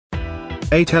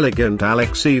8 elegant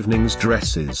Alex evenings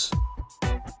dresses.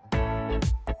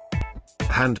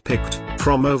 Handpicked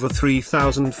from over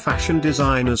 3,000 fashion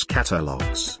designers'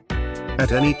 catalogs.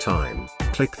 At any time,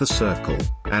 click the circle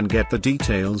and get the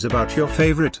details about your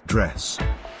favorite dress.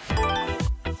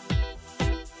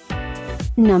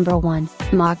 Number 1,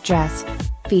 Mock Dress.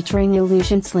 Featuring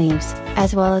illusion sleeves,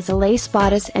 as well as a lace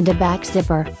bodice and a back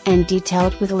zipper, and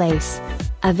detailed with lace.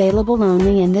 Available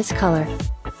only in this color.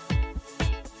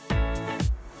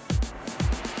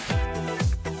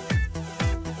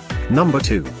 Number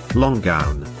 2, Long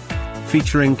Gown.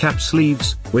 Featuring cap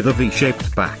sleeves, with a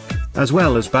V-shaped back, as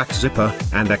well as back zipper,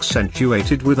 and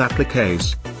accentuated with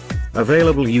appliques.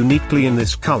 Available uniquely in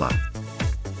this color.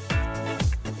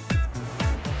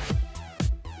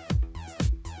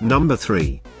 Number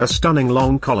 3, a stunning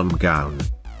long column gown.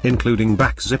 Including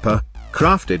back zipper,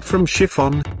 crafted from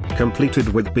chiffon,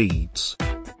 completed with beads.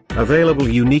 Available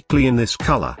uniquely in this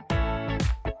color.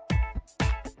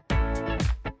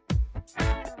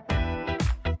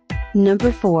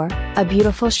 Number 4, a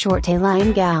beautiful short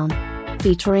A-line gown.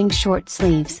 Featuring short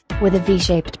sleeves, with a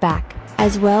V-shaped back,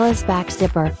 as well as back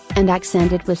zipper, and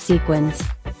accented with sequins.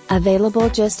 Available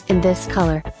just in this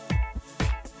color.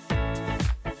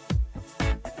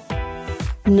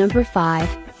 Number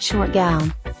 5, Short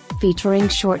Gown. Featuring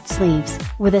short sleeves,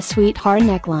 with a sweetheart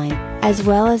neckline, as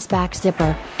well as back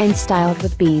zipper, and styled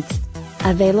with beads.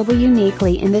 Available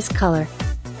uniquely in this color.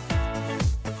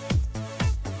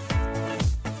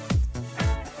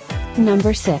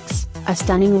 Number 6, a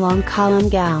stunning long column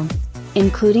gown.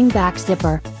 Including back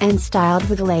zipper, and styled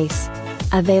with lace.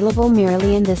 Available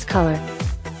merely in this color.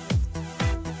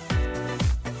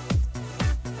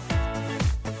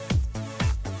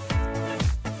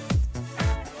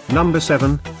 Number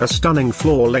 7, a stunning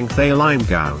floor-length A-line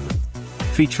gown.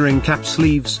 Featuring cap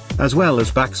sleeves, as well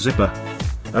as back zipper.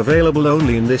 Available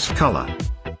only in this color.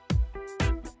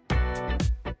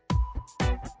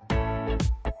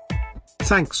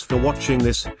 Thanks for watching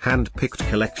this hand-picked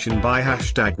collection by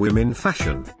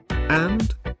 #WomenFashion.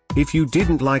 And, if you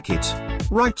didn't like it,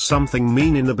 write something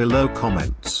mean in the below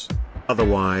comments.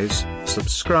 Otherwise,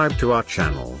 subscribe to our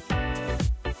channel.